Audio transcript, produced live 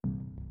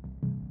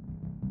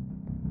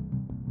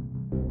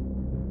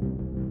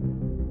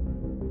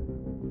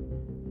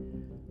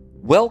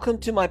Welcome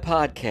to my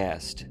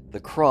podcast,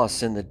 The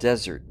Cross in the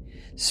Desert,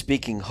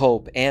 speaking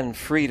hope and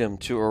freedom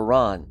to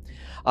Iran.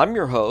 I'm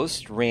your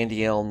host,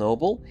 Randy L.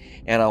 Noble,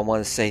 and I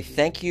want to say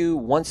thank you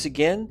once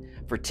again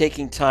for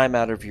taking time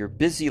out of your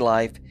busy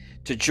life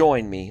to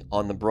join me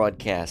on the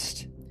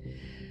broadcast.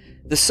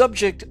 The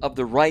subject of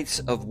the rights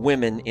of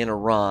women in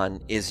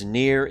Iran is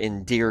near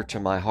and dear to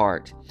my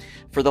heart.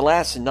 For the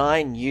last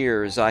 9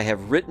 years, I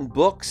have written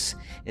books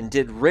and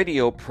did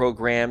radio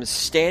programs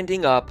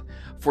standing up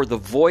for the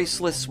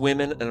voiceless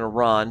women in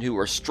Iran who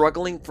are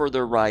struggling for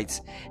their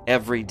rights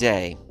every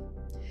day.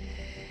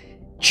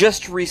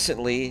 Just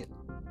recently,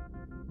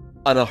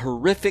 a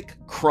horrific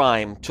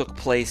crime took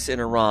place in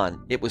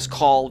Iran. It was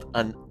called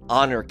an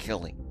honor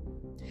killing.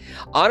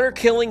 Honor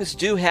killings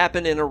do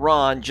happen in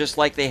Iran just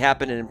like they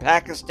happen in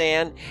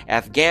Pakistan,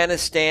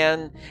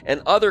 Afghanistan,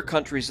 and other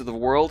countries of the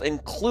world,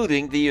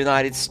 including the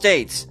United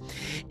States.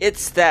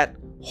 It's that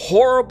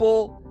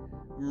horrible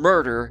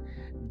murder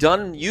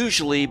done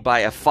usually by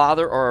a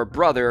father or a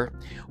brother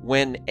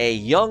when a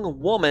young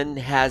woman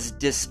has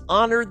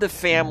dishonored the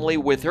family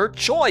with her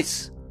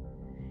choice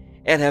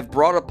and have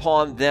brought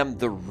upon them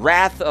the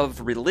wrath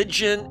of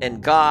religion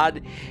and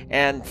God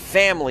and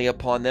family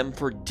upon them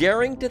for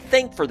daring to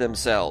think for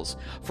themselves,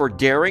 for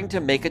daring to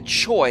make a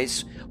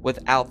choice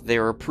without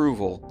their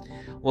approval.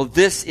 Well,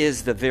 this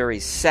is the very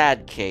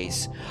sad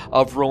case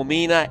of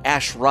Romina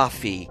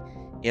Ashrafi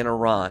in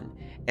Iran.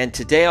 And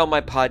today on my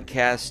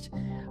podcast,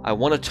 I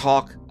want to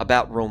talk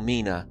about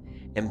Romina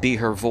and be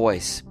her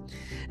voice.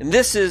 And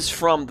this is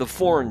from the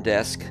Foreign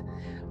Desk,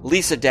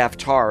 Lisa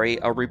Daftari,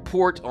 a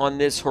report on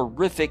this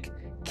horrific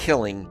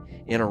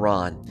killing in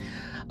Iran.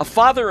 A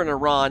father in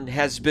Iran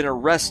has been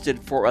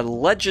arrested for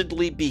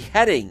allegedly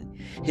beheading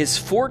his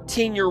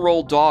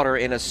 14-year-old daughter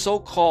in a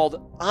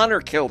so-called honor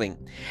killing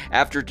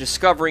after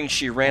discovering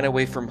she ran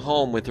away from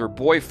home with her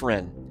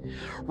boyfriend.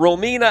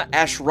 Romina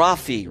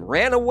Ashrafi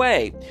ran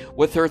away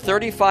with her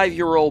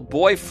 35-year-old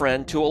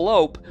boyfriend to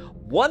elope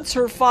once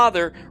her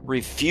father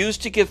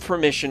refused to give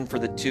permission for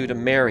the two to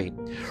marry.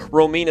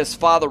 Romina's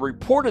father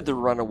reported the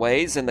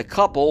runaways, and the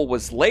couple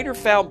was later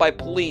found by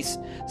police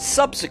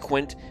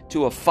subsequent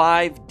to a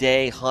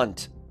 5-day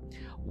hunt.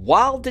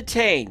 While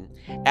detained,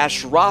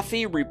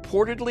 Ashrafi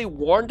reportedly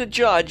warned a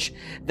judge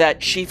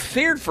that she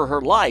feared for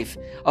her life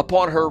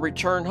upon her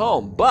return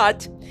home,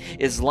 but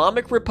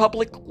Islamic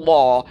Republic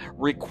law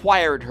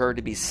required her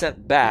to be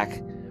sent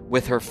back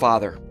with her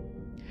father.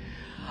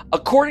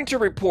 According to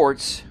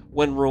reports,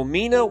 when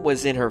Romina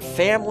was in her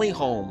family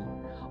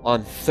home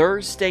on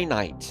Thursday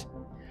night,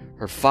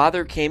 her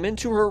father came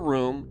into her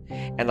room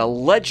and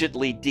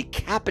allegedly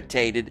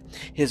decapitated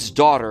his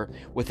daughter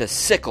with a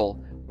sickle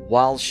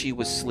while she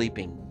was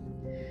sleeping.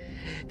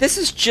 This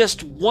is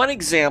just one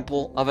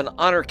example of an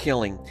honor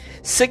killing,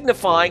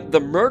 signifying the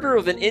murder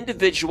of an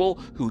individual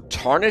who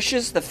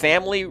tarnishes the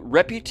family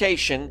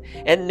reputation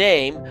and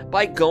name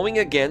by going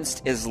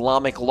against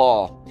Islamic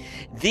law.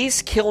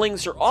 These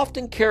killings are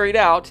often carried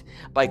out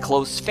by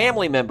close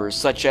family members,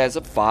 such as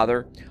a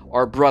father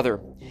or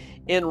brother.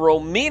 In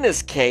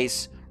Romina's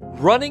case,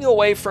 running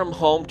away from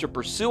home to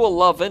pursue a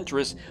love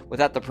interest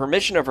without the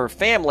permission of her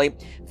family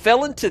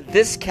fell into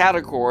this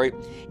category,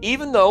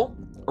 even though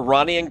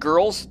Iranian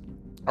girls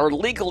are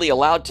legally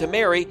allowed to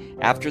marry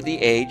after the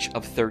age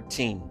of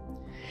 13.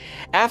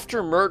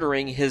 After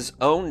murdering his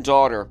own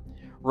daughter,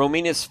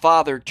 Romina's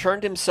father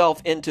turned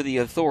himself into the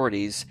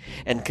authorities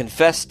and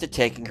confessed to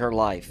taking her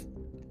life.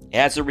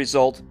 As a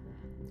result,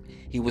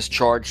 he was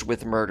charged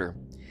with murder.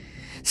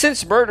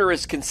 Since murder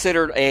is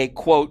considered a,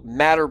 quote,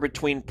 matter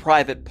between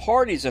private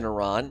parties in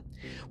Iran,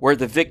 where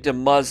the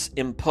victim must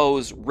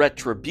impose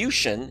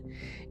retribution,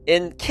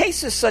 in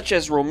cases such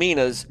as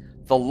Romina's,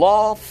 the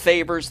law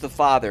favors the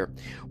father,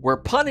 where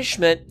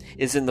punishment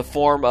is in the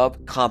form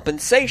of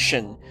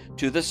compensation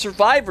to the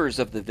survivors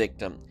of the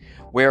victim,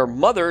 where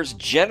mothers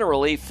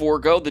generally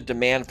forego the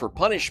demand for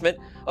punishment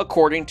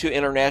according to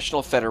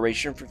International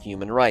Federation for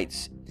Human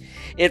Rights.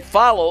 It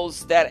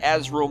follows that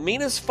as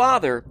Romina's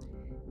father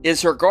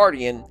is her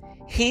guardian,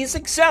 he's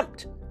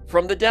exempt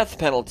from the death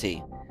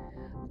penalty.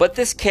 But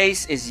this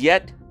case is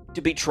yet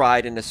to be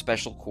tried in a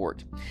special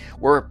court,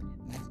 where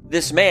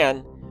this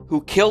man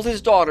who killed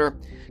his daughter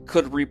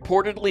could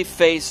reportedly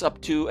face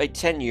up to a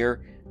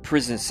 10-year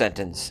prison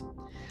sentence.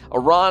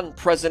 Iran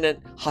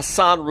President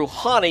Hassan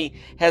Rouhani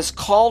has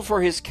called for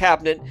his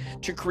cabinet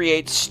to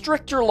create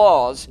stricter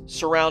laws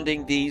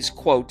surrounding these,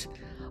 quote,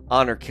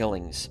 honor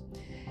killings.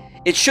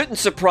 It shouldn't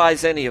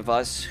surprise any of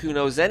us who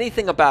knows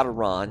anything about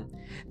Iran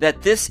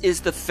that this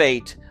is the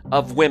fate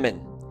of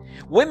women.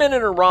 Women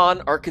in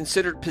Iran are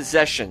considered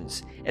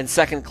possessions and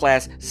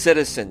second-class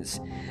citizens.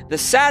 The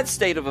sad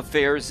state of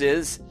affairs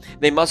is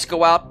they must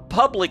go out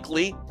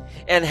publicly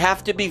and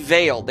have to be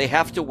veiled. They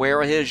have to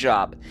wear a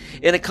hijab.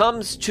 And it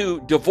comes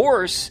to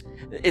divorce,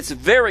 it's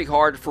very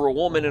hard for a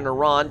woman in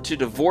Iran to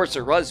divorce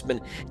her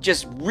husband,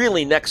 just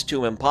really next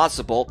to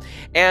impossible.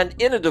 And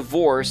in a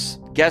divorce,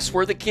 guess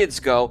where the kids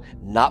go?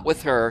 Not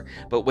with her,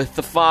 but with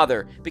the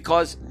father,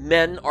 because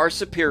men are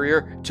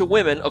superior to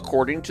women,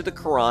 according to the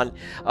Quran,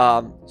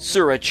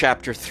 Surah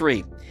chapter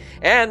 3.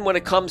 And when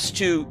it comes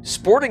to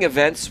sporting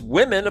events,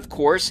 women, of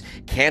course,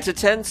 can't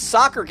attend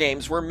soccer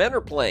games where men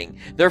are playing.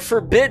 They're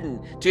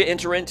forbidden to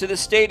enter into the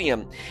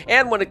stadium.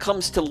 And when it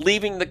comes to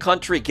leaving the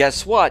country,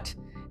 guess what?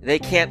 They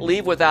can't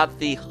leave without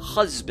the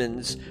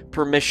husband's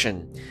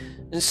permission.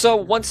 And so,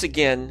 once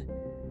again,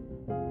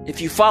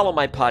 if you follow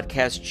my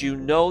podcast, you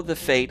know the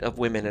fate of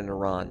women in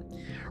Iran.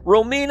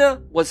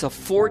 Romina was a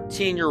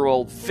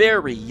 14-year-old,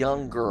 very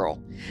young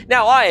girl.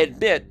 Now, I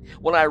admit,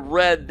 when I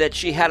read that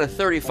she had a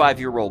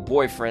 35-year-old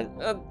boyfriend,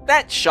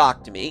 that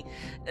shocked me,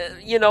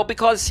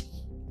 because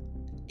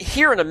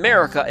here in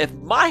America, if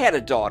I had a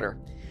daughter,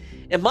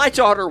 and my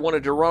daughter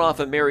wanted to run off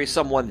and marry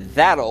someone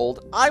that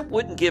old, I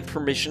wouldn't give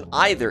permission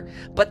either.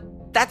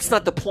 But that's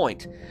not the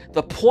point.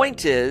 The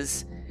point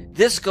is,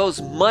 this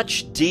goes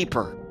much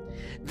deeper.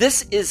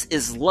 This is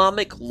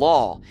Islamic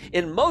law.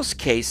 In most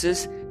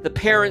cases, the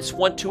parents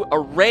want to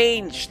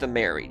arrange the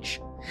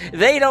marriage.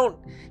 They don't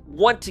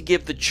want to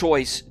give the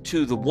choice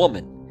to the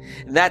woman.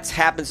 And that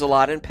happens a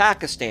lot in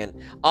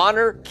Pakistan.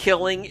 Honor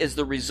killing is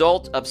the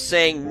result of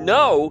saying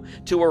no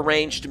to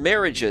arranged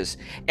marriages.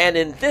 And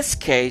in this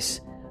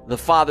case, the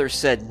father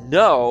said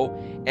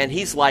no, and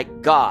he's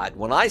like God.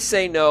 When I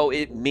say no,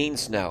 it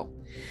means no.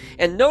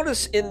 And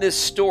notice in this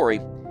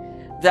story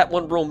that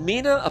when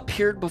Romina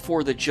appeared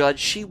before the judge,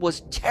 she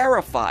was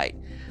terrified.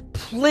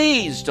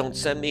 Please don't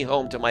send me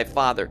home to my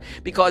father,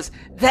 because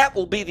that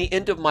will be the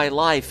end of my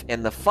life.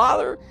 And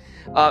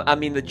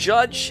the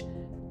judge,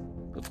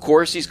 of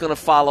course, he's going to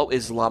follow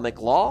Islamic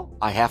law.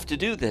 I have to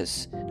do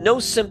this. No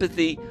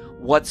sympathy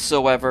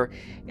whatsoever.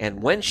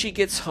 And when she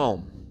gets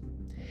home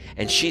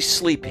and she's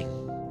sleeping,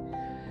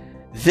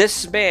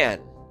 this man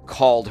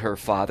called her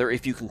father,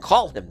 if you can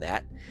call him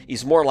that,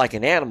 he's more like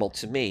an animal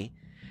to me,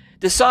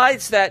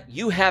 decides that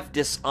you have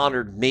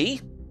dishonored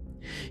me,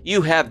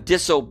 you have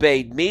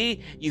disobeyed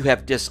me, you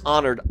have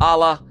dishonored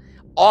Allah,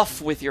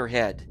 off with your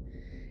head.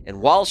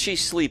 And while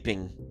she's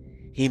sleeping,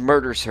 he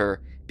murders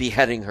her,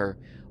 beheading her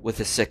with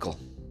a sickle.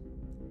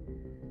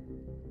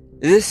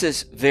 This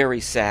is very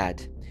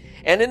sad.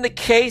 And in the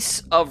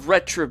case of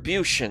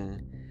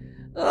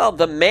retribution,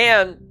 the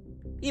man,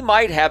 he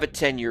might have a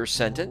 10-year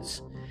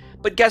sentence.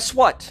 But guess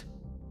what?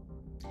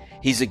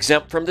 He's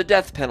exempt from the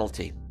death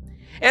penalty.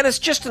 And it's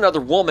just another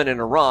woman in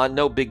Iran,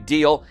 no big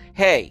deal.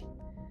 Hey,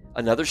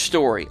 another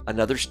story,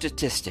 another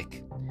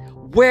statistic.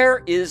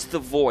 Where is the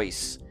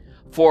voice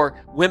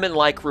for women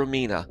like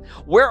Romina?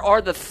 Where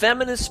are the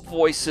feminist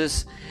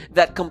voices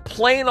that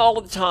complain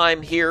all the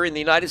time here in the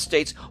United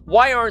States?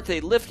 Why aren't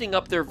they lifting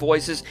up their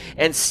voices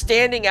and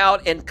standing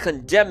out and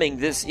condemning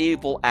this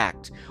evil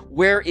act?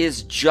 Where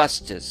is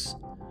justice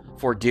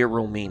for dear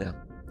Romina?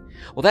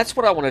 Well, that's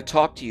what I want to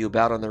talk to you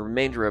about on the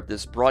remainder of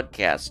this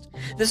broadcast.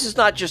 This is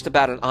not just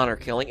about an honor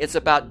killing. It's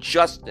about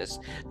justice.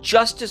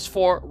 Justice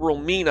for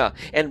Romina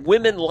and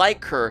women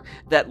like her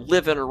that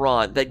live in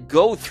Iran, that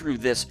go through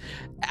this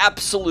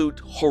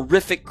absolute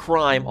horrific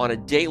crime on a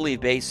daily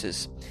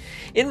basis.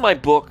 In my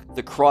book,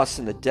 The Cross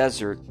in the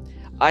Desert,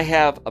 I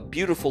have a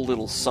beautiful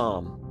little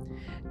psalm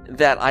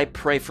that I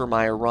pray for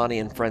my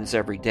Iranian friends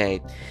every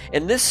day.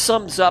 And this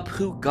sums up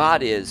who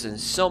God is in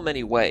so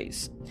many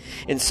ways.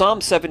 In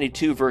Psalm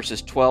 72,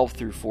 verses 12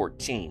 through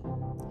 14,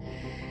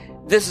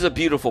 this is a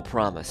beautiful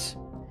promise.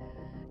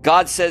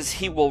 God says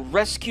he will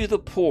rescue the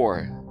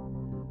poor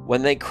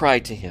when they cry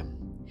to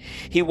him.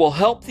 He will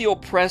help the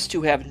oppressed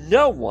who have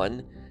no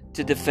one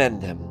to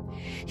defend them.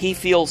 He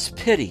feels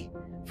pity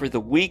for the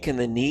weak and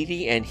the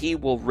needy, and he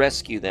will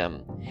rescue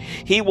them.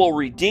 He will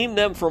redeem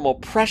them from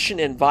oppression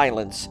and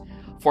violence,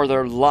 for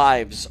their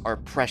lives are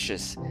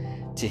precious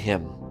to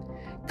him.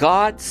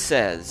 God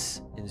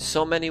says in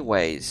so many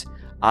ways,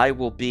 I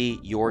will be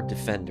your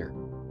defender.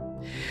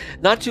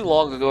 Not too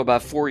long ago,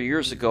 about 4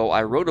 years ago,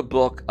 I wrote a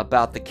book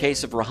about the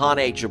case of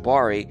Rahane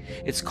Jabari.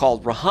 It's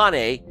called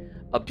Rahane,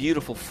 A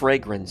Beautiful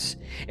Fragrance.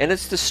 And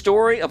it's the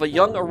story of a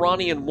young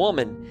Iranian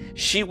woman.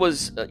 She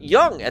was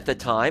young at the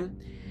time,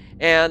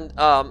 and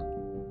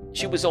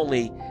she was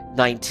only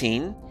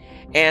 19.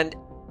 And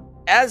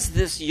as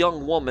this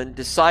young woman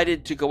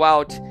decided to go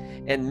out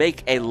and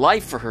make a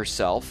life for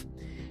herself,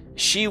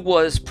 she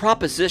was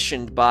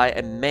propositioned by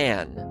a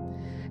man.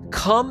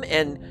 Come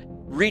and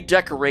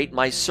redecorate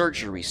my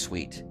surgery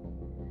suite,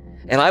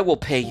 and I will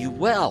pay you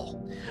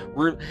well.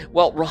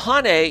 Well,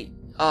 Rahane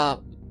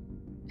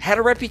had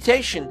a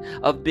reputation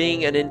of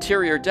being an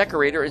interior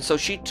decorator, and so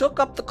she took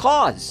up the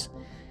cause.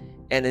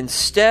 And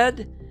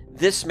instead,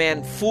 this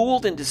man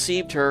fooled and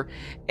deceived her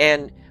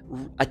and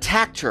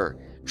attacked her,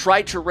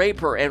 tried to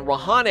rape her, and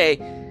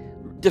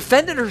Rahane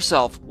defended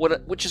herself,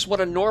 which is what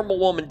a normal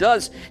woman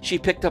does. She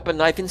picked up a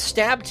knife and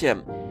stabbed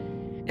him.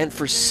 And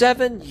for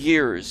 7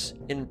 years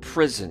in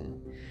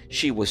prison,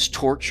 she was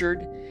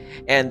tortured,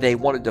 and they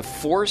wanted to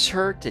force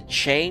her to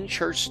change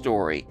her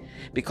story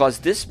because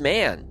this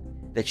man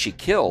that she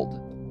killed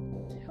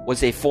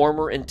was a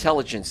former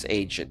intelligence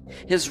agent.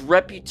 His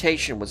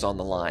reputation was on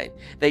the line.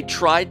 They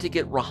tried to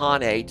get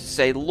Rahane to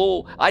say,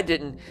 "Lul, I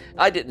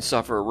didn't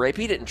suffer a rape.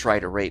 He didn't try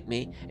to rape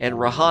me." And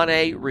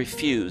Rahane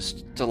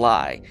refused to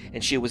lie,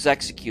 and she was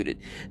executed.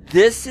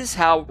 This is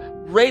how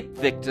rape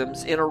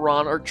victims in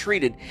Iran are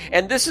treated.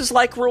 And this is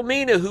like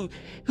Romina,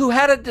 who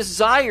had a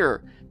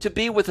desire to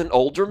be with an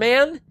older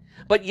man,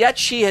 but yet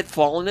she had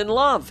fallen in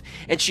love,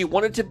 and she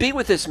wanted to be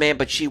with this man,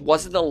 but she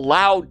wasn't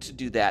allowed to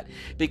do that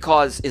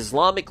because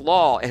Islamic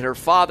law and her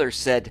father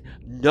said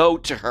no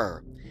to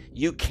her.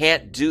 You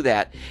can't do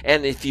that.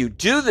 And if you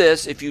do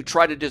this, if you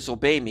try to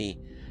disobey me,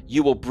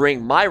 you will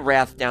bring my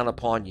wrath down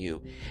upon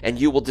you, and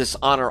you will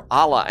dishonor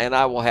Allah, and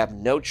I will have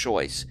no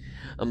choice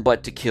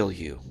but to kill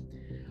you.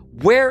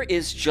 Where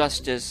is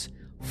justice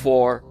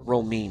for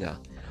Romina?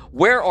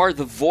 Where are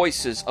the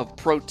voices of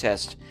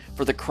protest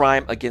for the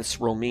crime against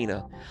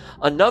Romina?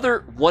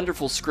 Another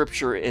wonderful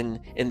scripture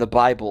in the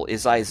Bible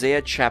is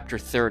Isaiah chapter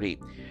 30,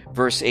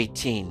 verse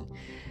 18.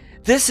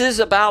 This is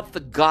about the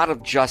God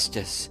of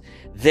justice.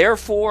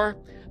 Therefore,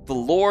 the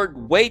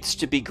Lord waits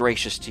to be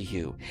gracious to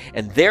you,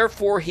 and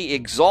therefore he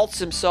exalts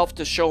himself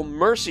to show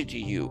mercy to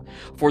you.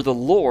 For the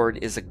Lord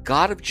is a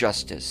God of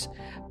justice.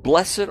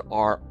 Blessed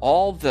are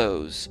all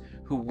those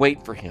who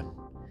wait for him.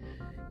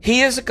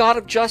 He is a God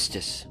of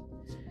justice.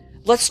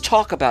 Let's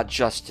talk about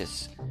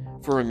justice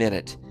for a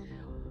minute.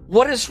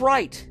 What is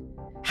right?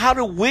 How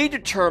do we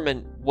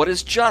determine what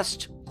is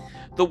just?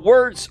 The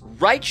words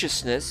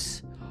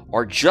righteousness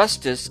or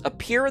justice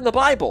appear in the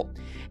Bible,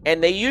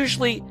 and they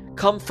usually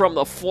come from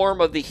the form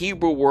of the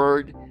Hebrew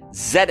word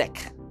zedek.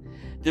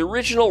 The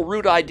original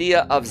root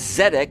idea of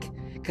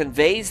zedek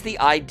conveys the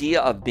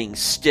idea of being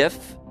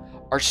stiff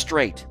or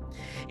straight.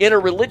 In a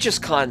religious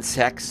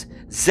context,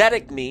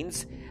 zedek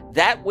means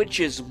that which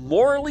is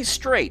morally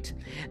straight,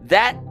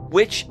 that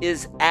which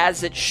is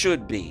as it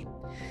should be.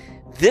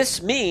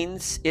 This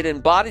means it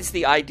embodies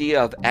the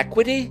idea of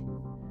equity,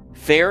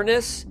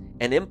 fairness,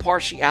 and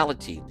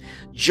impartiality.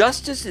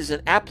 Justice is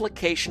an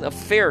application of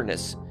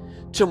fairness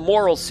to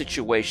moral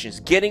situations,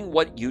 getting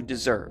what you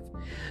deserve.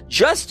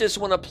 Justice,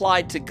 when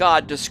applied to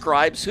God,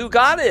 describes who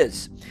God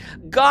is.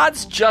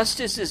 God's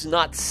justice is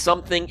not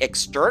something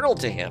external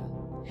to him.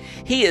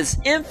 He is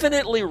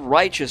infinitely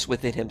righteous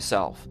within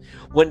himself.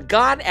 When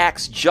God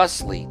acts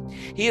justly,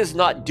 he is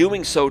not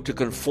doing so to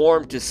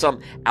conform to some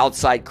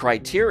outside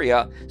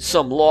criteria,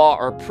 some law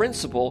or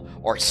principle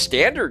or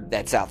standard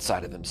that's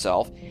outside of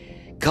himself.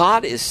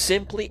 God is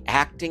simply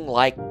acting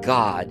like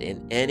God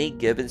in any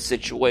given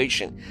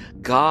situation.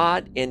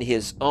 God, in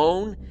his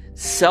own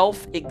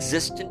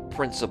self-existent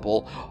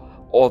principle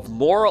of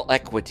moral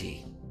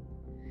equity.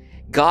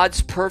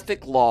 God's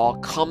perfect law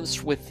comes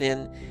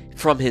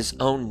from his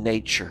own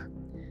nature.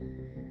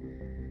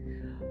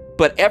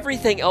 But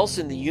everything else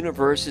in the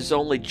universe is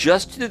only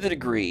just to the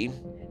degree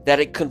that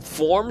it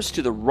conforms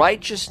to the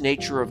righteous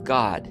nature of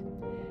God.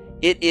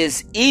 It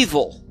is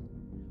evil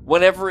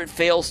whenever it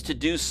fails to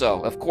do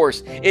so. Of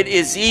course, it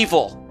is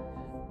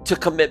evil to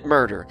commit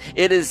murder.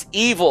 It is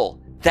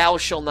evil, thou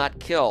shalt not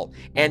kill.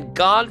 And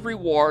God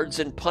rewards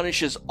and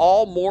punishes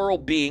all moral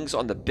beings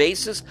on the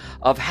basis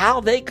of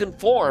how they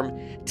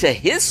conform to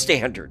his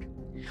standard.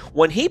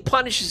 When he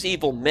punishes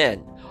evil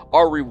men,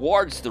 or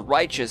rewards the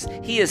righteous,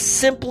 he is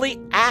simply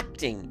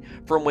acting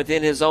from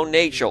within his own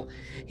nature.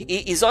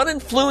 He's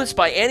uninfluenced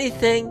by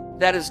anything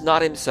that is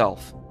not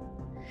himself.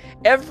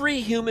 Every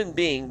human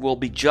being will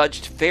be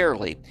judged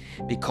fairly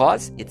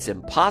because it's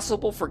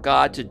impossible for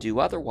God to do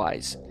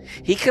otherwise.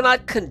 He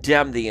cannot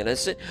condemn the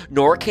innocent,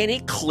 nor can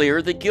he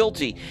clear the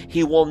guilty.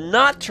 He will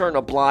not turn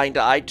a blind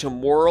eye to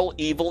moral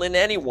evil in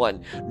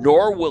anyone,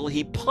 nor will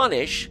he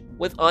punish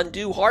with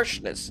undue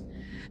harshness.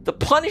 The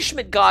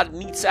punishment God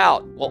metes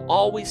out will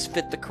always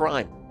fit the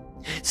crime,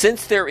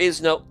 since there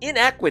is no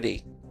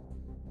inequity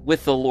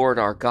with the Lord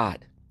our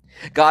God.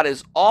 God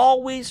is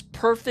always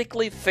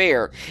perfectly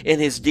fair in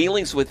his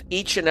dealings with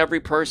each and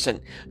every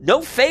person.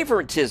 No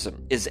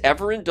favoritism is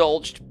ever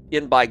indulged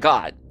in by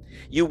God.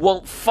 You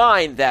won't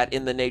find that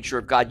in the nature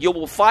of God. You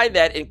will find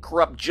that in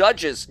corrupt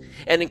judges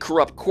and in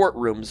corrupt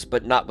courtrooms,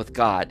 but not with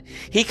God.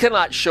 He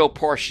cannot show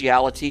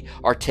partiality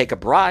or take a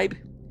bribe.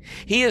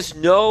 He is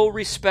no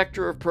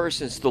respecter of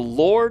persons. The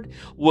Lord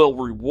will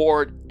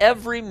reward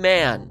every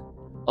man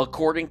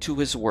according to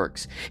his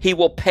works. He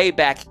will pay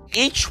back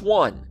each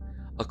one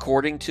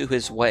according to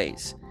his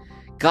ways.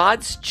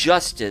 God's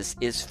justice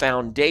is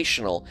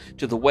foundational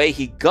to the way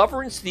he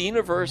governs the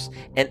universe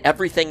and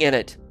everything in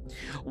it.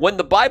 When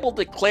the Bible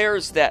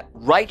declares that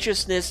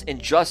righteousness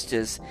and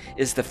justice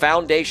is the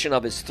foundation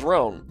of his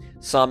throne,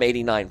 Psalm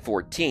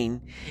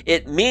 89:14,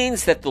 it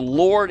means that the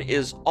Lord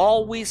is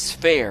always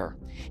fair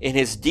in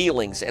his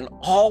dealings and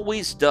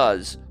always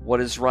does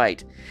what is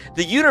right.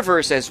 The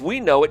universe as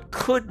we know it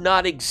could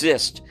not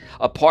exist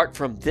apart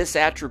from this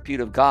attribute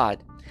of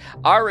God.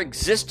 Our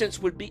existence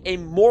would be a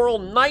moral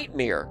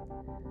nightmare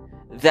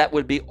that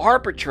would be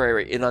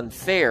arbitrary and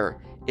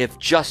unfair if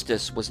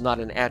justice was not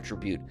an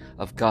attribute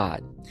of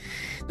God.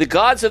 The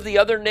gods of the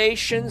other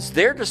nations,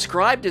 they're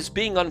described as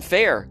being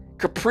unfair.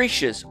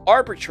 capricious,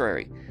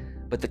 arbitrary.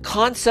 But the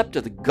concept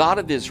of the God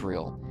of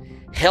Israel,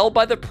 held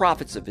by the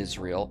prophets of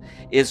Israel,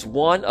 is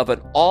one of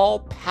an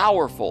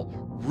all-powerful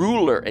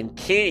ruler and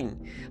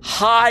king,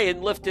 high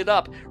and lifted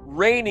up,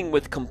 reigning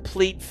with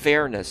complete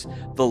fairness.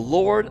 The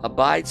Lord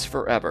abides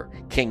forever,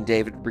 King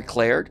David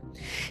declared.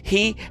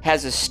 He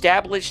has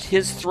established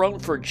his throne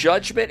for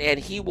judgment, and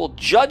he will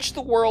judge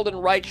the world in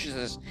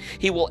righteousness.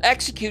 He will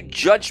execute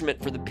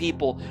judgment for the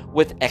people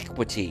with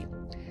equity.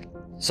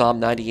 Psalm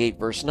 98,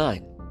 verse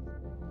 9.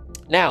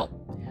 Now,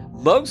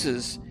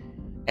 Moses,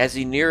 as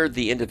he neared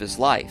the end of his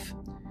life,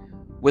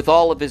 with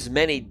all of his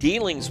many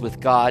dealings with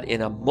God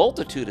in a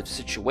multitude of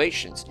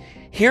situations,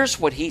 here's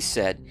what he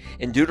said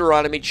in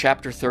Deuteronomy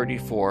chapter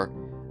 34,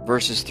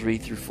 verses 3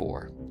 through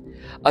 4.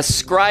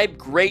 Ascribe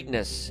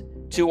greatness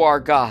to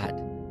our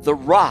God, the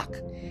rock.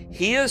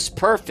 He is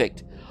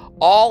perfect.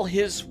 All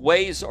his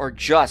ways are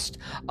just,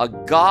 a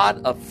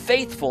God of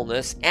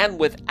faithfulness and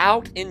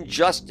without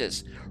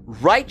injustice.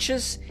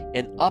 Righteous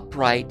and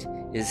upright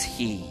is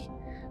he.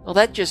 Well,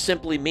 that just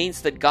simply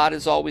means that God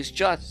is always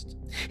just.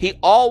 He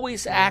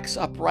always acts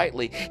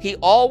uprightly. He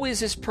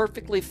always is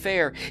perfectly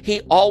fair.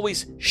 He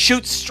always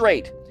shoots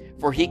straight,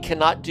 for he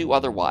cannot do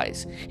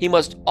otherwise. He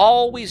must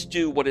always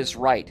do what is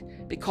right,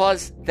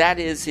 because that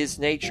is his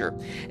nature.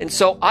 And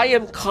so I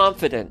am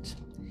confident,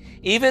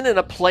 even in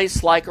a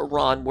place like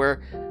Iran,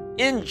 where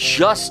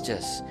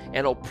injustice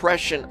and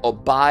oppression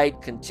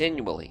abide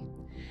continually,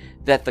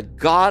 that the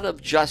God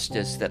of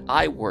justice that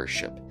I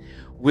worship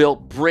will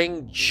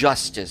bring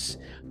justice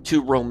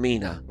to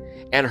Romina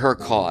and her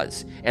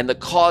cause, and the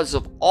cause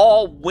of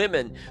all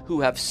women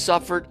who have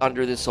suffered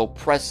under this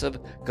oppressive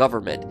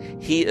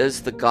government. He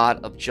is the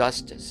God of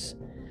justice.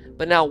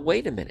 But now,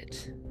 wait a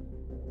minute.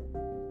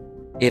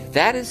 If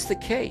that is the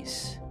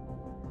case,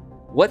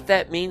 what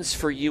that means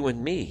for you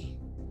and me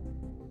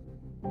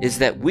is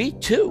that we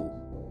too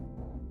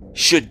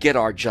should get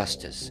our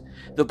justice.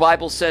 The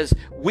Bible says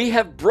we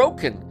have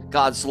broken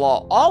God's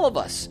law. All of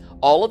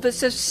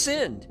us have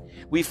sinned.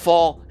 We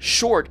fall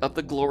short of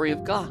the glory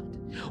of God.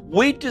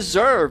 We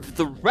deserve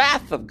the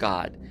wrath of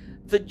God,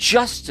 the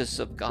justice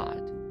of God.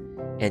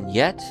 And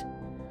yet,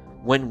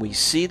 when we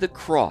see the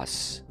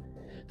cross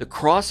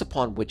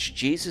upon which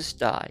Jesus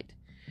died,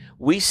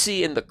 we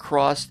see in the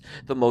cross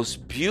the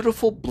most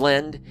beautiful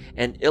blend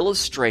and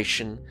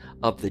illustration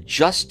of the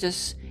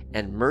justice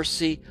and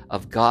mercy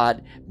of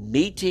God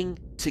meeting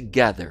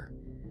together.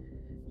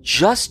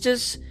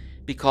 Justice,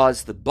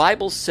 because the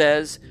Bible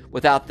says,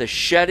 without the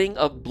shedding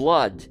of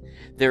blood,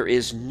 there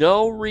is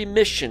no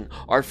remission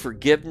or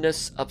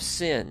forgiveness of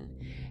sin.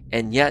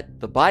 And yet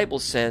the Bible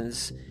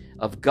says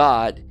of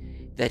God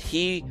that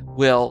he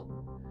will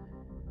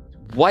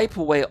wipe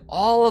away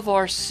all of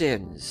our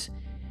sins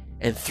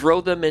and throw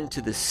them into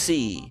the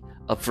sea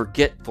of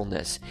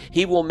forgetfulness.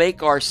 He will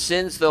make our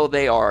sins, though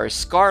they are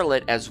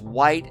scarlet, as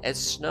white as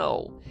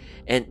snow.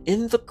 And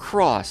in the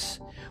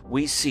cross,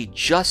 we see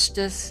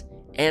justice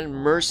and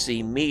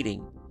mercy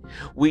meeting.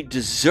 We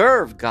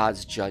deserve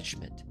God's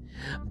judgment,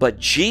 but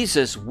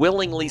Jesus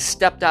willingly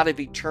stepped out of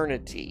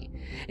eternity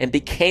and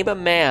became a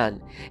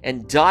man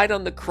and died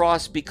on the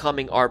cross,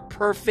 becoming our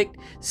perfect,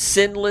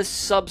 sinless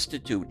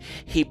substitute.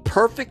 He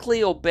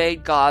perfectly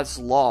obeyed God's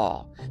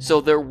law, so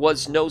there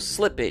was no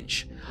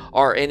slippage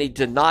or any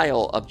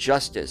denial of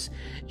justice.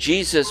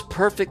 Jesus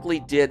perfectly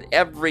did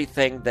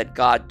everything that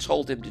God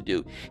told him to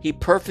do. He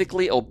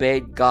perfectly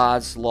obeyed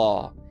God's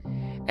law.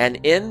 And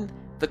in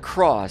the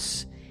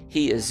cross,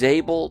 he is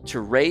able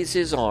to raise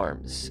his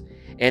arms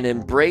and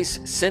embrace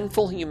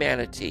sinful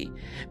humanity,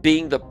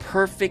 being the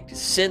perfect,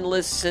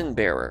 sinless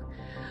sin-bearer,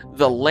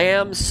 the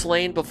Lamb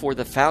slain before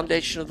the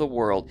foundation of the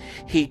world.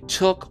 He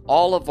took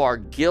all of our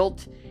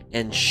guilt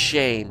and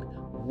shame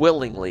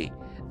willingly,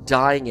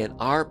 dying in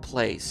our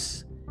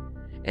place.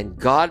 And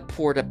God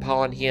poured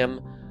upon him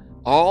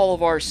all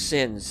of our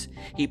sins.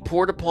 He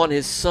poured upon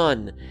his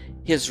Son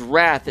his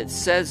wrath. It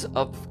says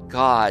of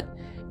God,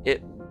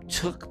 it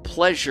took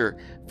pleasure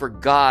for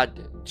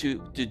God to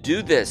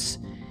do this.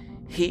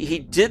 He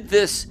did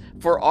this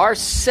for our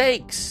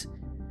sakes,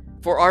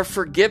 for our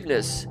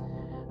forgiveness.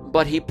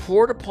 But he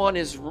poured upon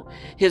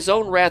his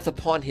own wrath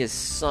upon his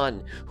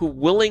Son, who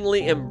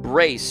willingly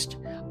embraced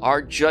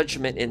our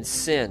judgment and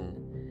sin.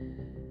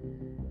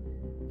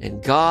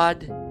 And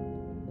God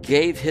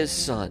gave his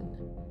Son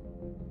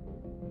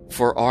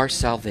for our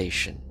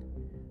salvation.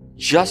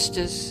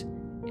 Justice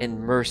and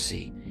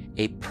mercy,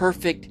 a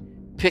perfect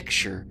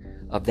picture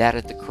of that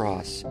at the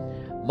cross.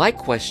 My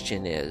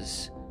question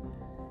is,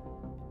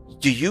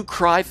 do you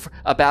cry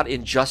about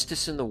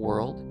injustice in the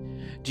world?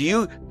 Do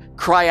you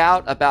cry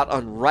out about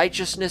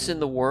unrighteousness in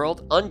the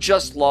world,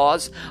 unjust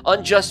laws,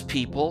 unjust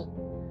people?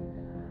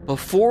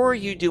 Before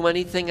you do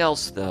anything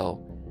else,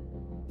 though,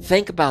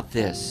 think about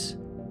this.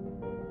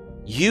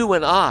 You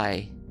and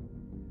I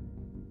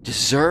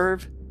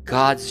deserve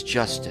God's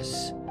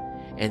justice,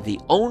 and the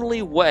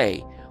only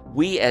way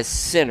we as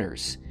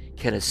sinners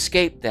can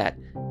escape that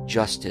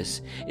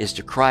justice is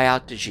to cry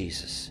out to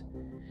Jesus.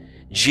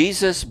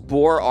 Jesus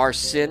bore our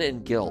sin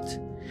and guilt.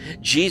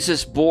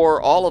 Jesus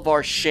bore all of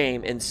our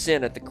shame and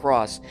sin at the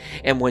cross.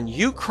 And when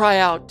you cry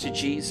out to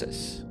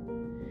Jesus,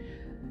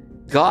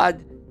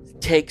 God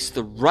takes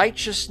the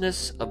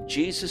righteousness of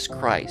Jesus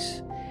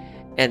Christ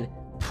and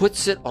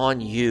puts it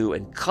on you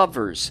and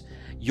covers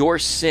your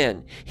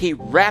sin. He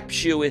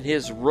wraps you in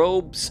his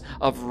robes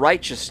of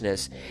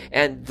righteousness,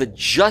 and the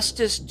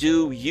justice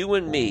due you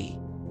and me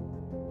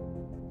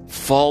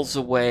falls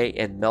away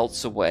and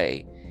melts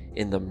away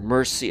in the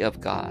mercy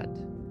of God.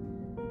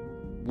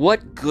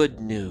 What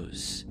good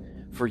news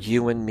for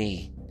you and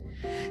me.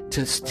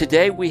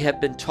 Today we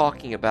have been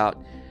talking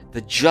about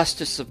the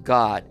justice of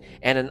God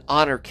and an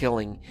honor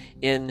killing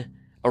in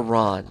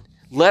Iran.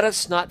 Let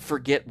us not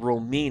forget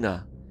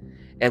Romina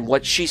and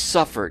what she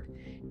suffered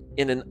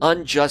in an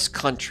unjust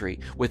country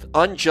with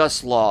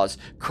unjust laws,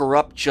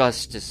 corrupt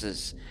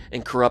justices,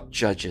 and corrupt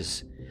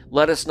judges.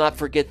 Let us not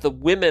forget the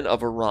women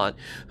of Iran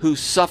who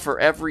suffer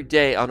every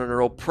day under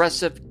an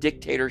oppressive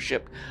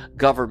dictatorship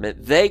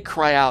government. They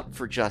cry out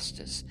for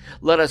justice.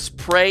 Let us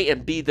pray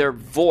and be their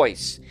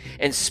voice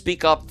and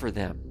speak up for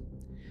them.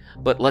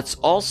 But let's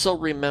also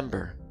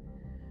remember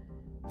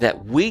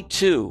that we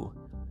too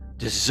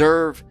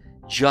deserve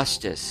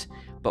justice.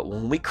 But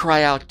when we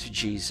cry out to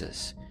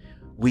Jesus,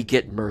 we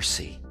get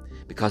mercy,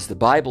 because the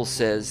Bible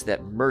says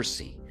that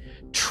mercy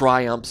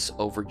triumphs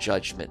over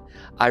judgment.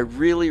 I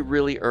really,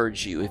 really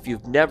urge you, if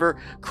you've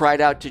never cried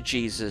out to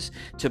Jesus,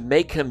 to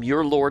make him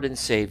your Lord and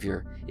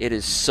Savior. It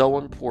is so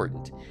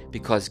important,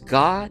 because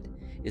God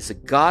is a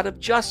God of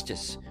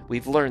justice.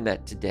 We've learned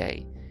that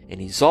today.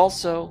 And he's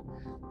also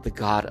the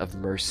God of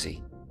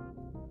mercy.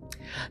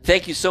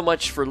 Thank you so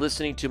much for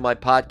listening to my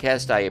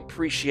podcast. I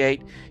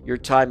appreciate your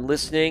time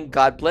listening.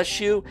 God bless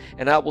you,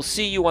 and I will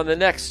see you on the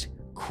next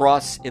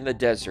Cross in the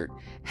Desert.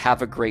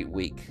 Have a great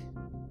week.